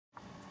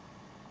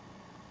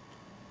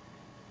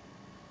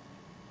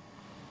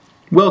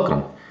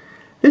Welcome.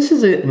 This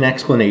is an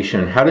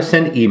explanation on how to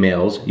send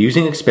emails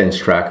using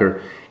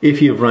XpenseTracker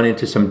if you've run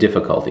into some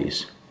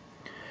difficulties.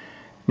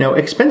 Now,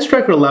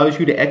 XpenseTracker allows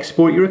you to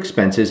export your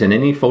expenses and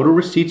any photo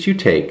receipts you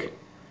take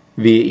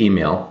via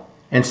email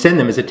and send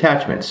them as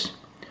attachments.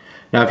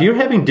 Now, if you're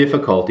having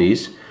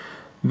difficulties,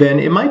 then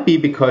it might be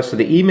because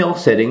the email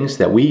settings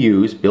that we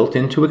use built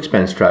into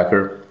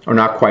XpenseTracker are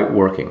not quite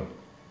working.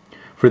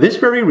 For this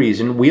very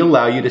reason, we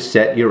allow you to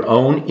set your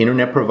own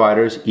internet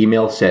provider's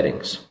email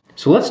settings.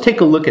 So let's take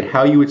a look at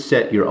how you would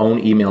set your own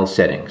email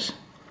settings.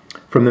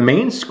 From the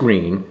main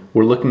screen,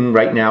 we're looking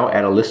right now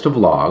at a list of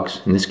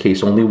logs, in this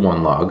case only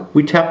one log.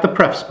 We tap the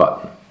Prefs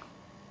button.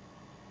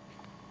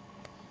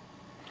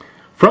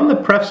 From the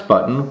Prefs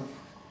button,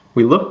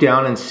 we look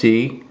down and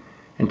see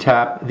and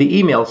tap the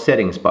Email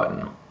Settings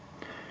button.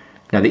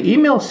 Now the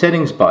Email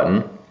Settings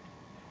button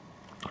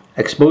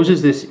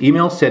exposes this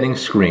email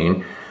settings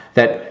screen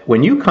that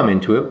when you come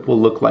into it will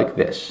look like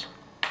this.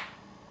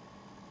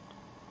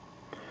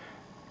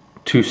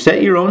 To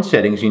set your own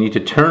settings, you need to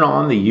turn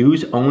on the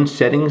Use Own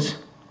Settings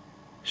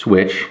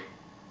switch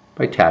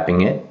by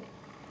tapping it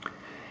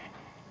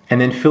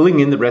and then filling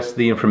in the rest of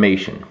the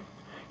information.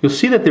 You'll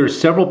see that there are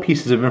several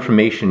pieces of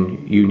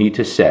information you need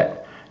to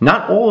set.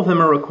 Not all of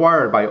them are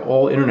required by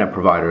all internet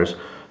providers,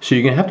 so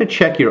you're going to have to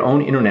check your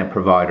own internet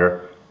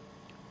provider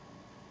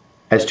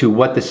as to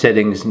what the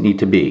settings need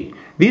to be.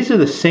 These are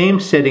the same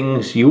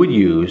settings you would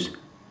use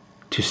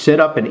to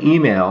set up an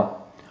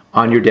email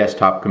on your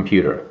desktop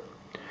computer.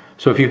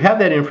 So if you have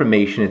that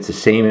information, it's the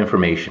same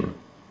information.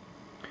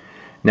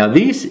 Now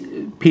these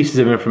pieces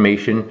of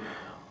information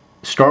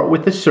start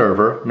with the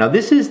server. Now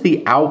this is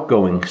the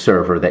outgoing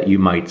server that you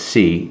might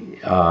see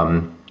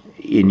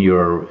in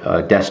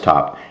your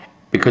desktop,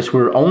 because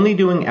we're only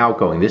doing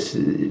outgoing. This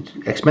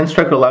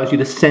XpenseTracker allows you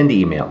to send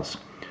emails.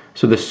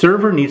 So the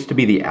server needs to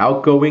be the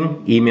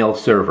outgoing email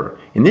server.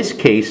 In this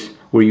case,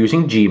 we're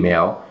using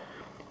Gmail,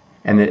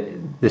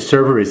 and the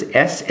server is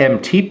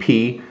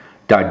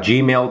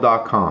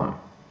smtp.gmail.com.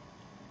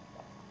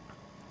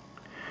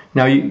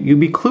 Now you'd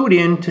be clued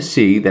in to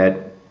see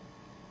that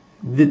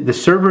the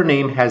server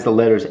name has the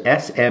letters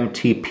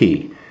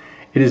SMTP.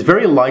 It is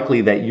very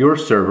likely that your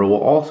server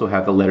will also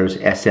have the letters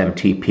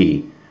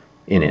SMTP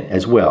in it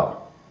as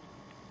well.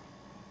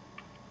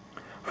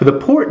 For the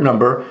port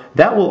number,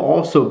 that will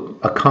also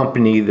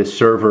accompany the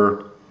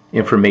server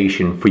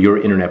information for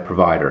your internet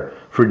provider.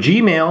 For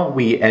Gmail,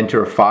 we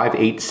enter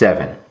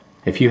 587.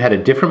 If you had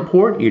a different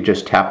port, you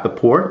just tap the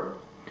port,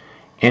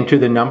 enter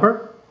the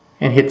number,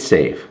 and hit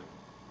save.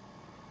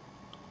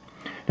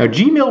 Now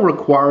Gmail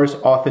requires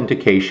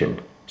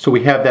authentication, so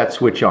we have that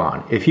switch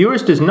on. If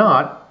yours does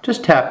not,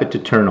 just tap it to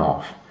turn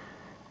off.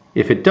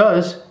 If it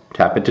does,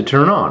 tap it to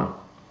turn on.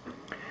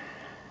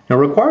 Now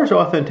requires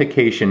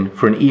authentication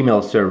for an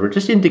email server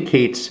just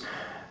indicates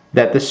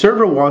that the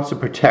server wants to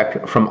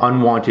protect from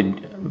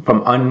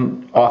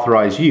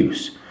unauthorized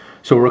use.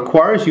 So it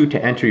requires you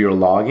to enter your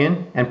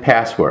login and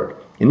password.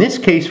 In this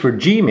case, for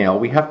Gmail,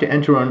 we have to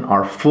enter in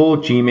our full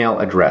Gmail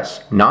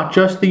address, not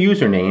just the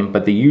username,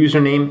 but the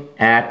username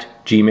at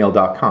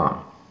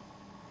gmail.com.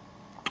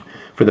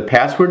 For the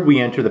password,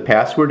 we enter the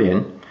password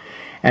in,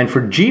 and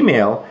for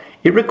Gmail,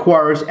 it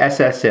requires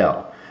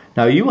SSL.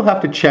 Now you will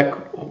have to check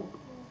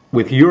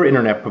with your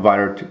internet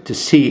provider to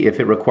see if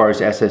it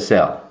requires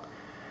SSL.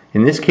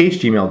 In this case,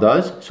 Gmail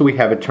does, so we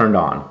have it turned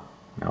on.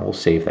 Now we'll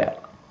save that.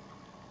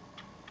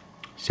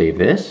 Save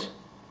this.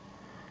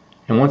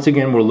 And once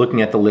again, we're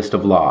looking at the list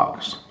of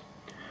logs.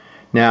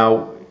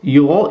 Now,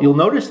 you'll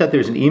notice that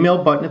there's an email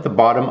button at the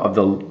bottom of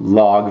the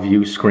log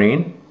view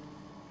screen.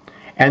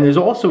 And there's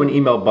also an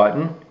email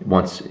button,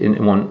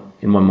 in one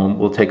moment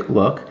we'll take a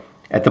look,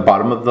 at the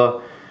bottom of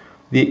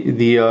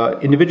the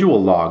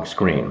individual log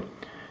screen.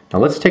 Now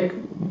let's tap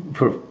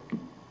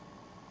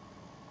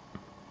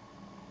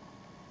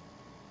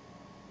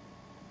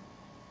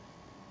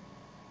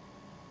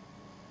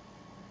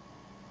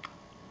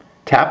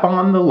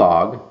on the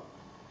log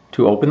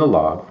to open the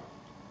log,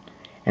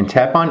 and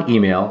tap on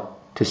email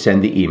to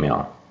send the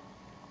email.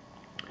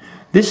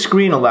 This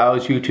screen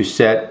allows you to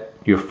set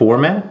your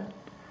format,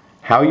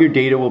 how your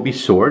data will be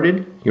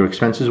sorted, your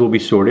expenses will be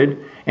sorted,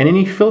 and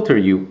any filter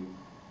you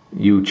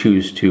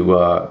choose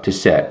to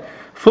set.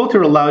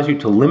 Filter allows you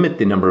to limit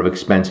the number of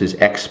expenses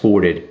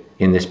exported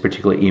in this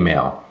particular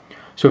email.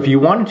 So if you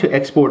wanted to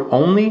export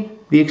only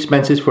the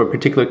expenses for a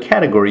particular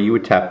category, you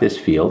would tap this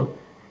field,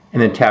 and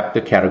then tap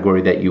the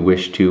category that you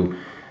wish to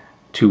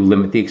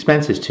limit the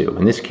expenses to.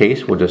 In this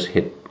case, we'll just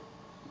hit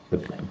the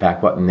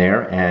back button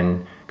there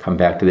and come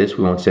back to this.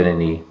 We won't set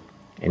any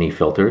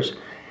filters.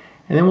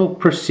 And then we'll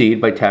proceed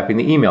by tapping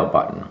the email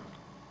button.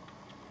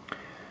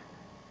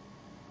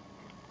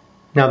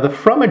 Now the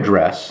from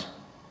address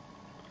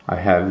I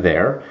have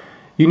there,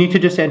 you need to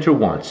just enter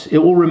once. It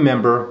will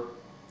remember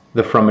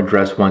the from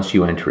address once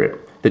you enter it.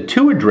 The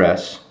to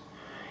address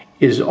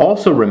is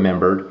also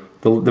remembered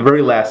the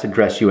very last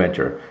address you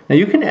enter. Now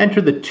you can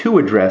enter the to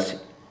address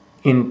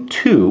in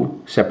two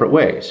separate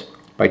ways,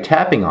 by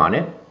tapping on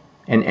it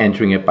and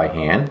entering it by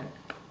hand,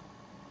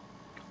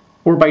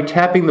 or by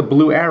tapping the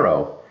blue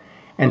arrow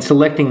and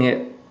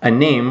selecting a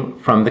name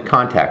from the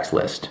contacts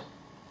list.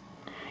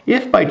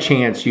 If by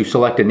chance you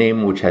select a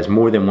name which has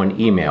more than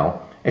one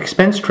email,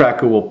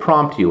 XpenseTracker will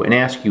prompt you and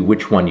ask you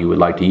which one you would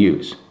like to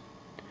use.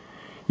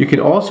 You can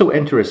also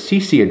enter a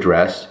CC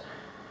address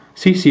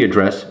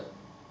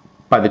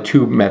by the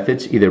two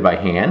methods, either by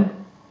hand,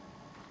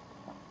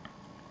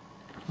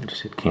 I'll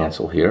just hit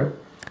cancel here,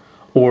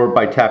 or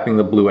by tapping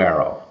the blue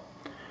arrow.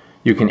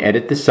 You can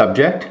edit the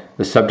subject.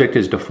 The subject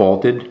is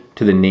defaulted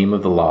to the name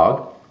of the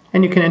log,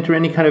 and you can enter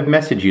any kind of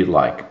message you'd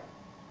like.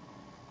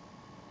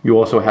 You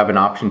also have an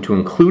option to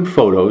include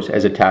photos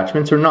as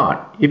attachments or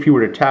not. If you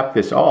were to tap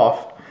this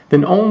off,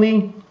 then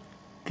only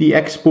the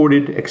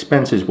exported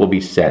expenses will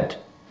be sent,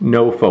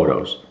 no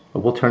photos. But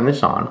we'll turn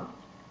this on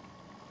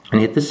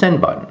and hit the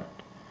send button.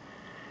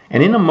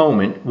 And in a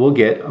moment, we'll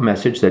get a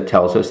message that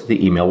tells us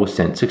the email was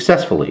sent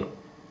successfully.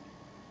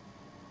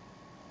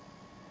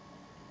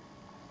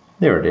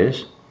 There it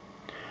is.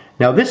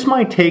 Now this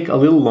might take a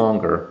little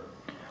longer,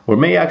 or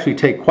may actually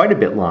take quite a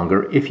bit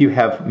longer if you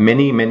have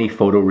many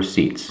photo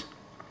receipts.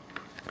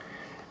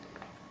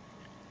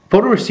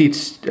 Photo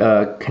receipts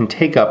can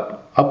take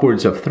up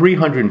upwards of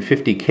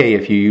 350K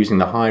if you're using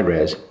the high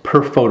res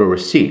per photo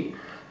receipt.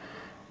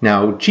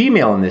 Now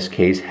Gmail in this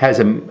case has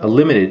a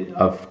limit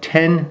of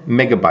 10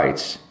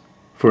 megabytes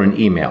for an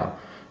email.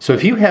 So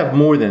if you have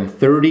more than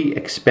 30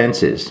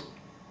 expenses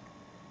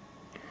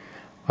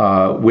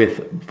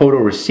with photo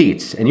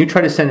receipts and you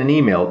try to send an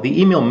email,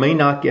 the email may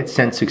not get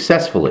sent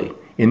successfully.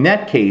 In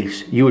that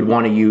case, you would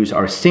want to use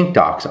our Sync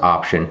Docs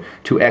option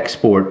to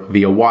export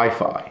via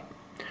Wi-Fi.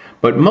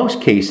 But in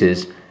most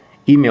cases,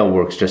 email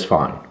works just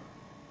fine.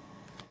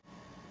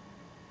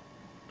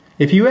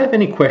 If you have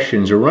any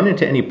questions or run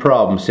into any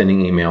problems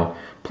sending email,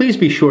 please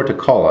be sure to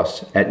call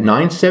us at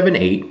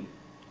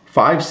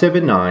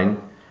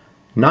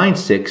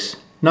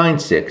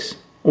 978-579-9696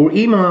 or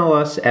email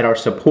us at our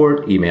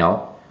support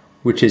email,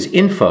 which is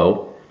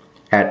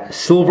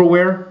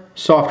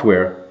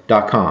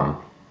info@silverwaresoftware.com.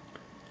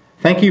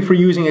 Thank you for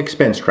using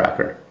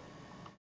XpenseTracker.